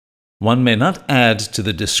One may not add to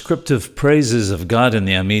the descriptive praises of God in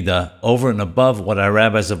the Amidah over and above what our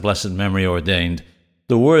rabbis of blessed memory ordained.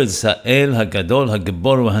 The words Ha'el, Ha'gadol,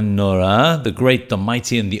 Ha'gebor, Ha'norah, the great, the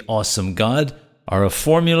mighty, and the awesome God, are a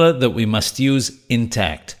formula that we must use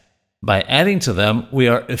intact. By adding to them, we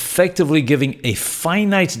are effectively giving a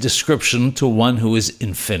finite description to one who is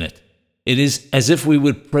infinite. It is as if we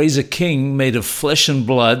would praise a king made of flesh and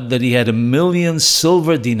blood that he had 1,000,000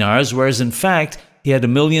 silver dinars, whereas in fact, he had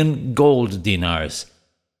 1,000,000 gold dinars.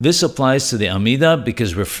 This applies to the Amidah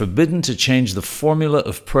because we're forbidden to change the formula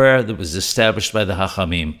of prayer that was established by the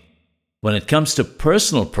Hachamim. When it comes to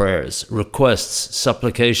personal prayers, requests,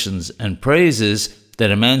 supplications, and praises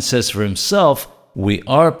that a man says for himself, we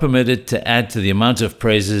are permitted to add to the amount of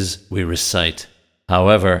praises we recite.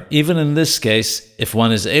 However, even in this case, if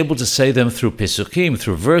one is able to say them through Pesukim,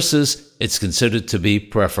 through verses, it's considered to be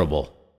preferable.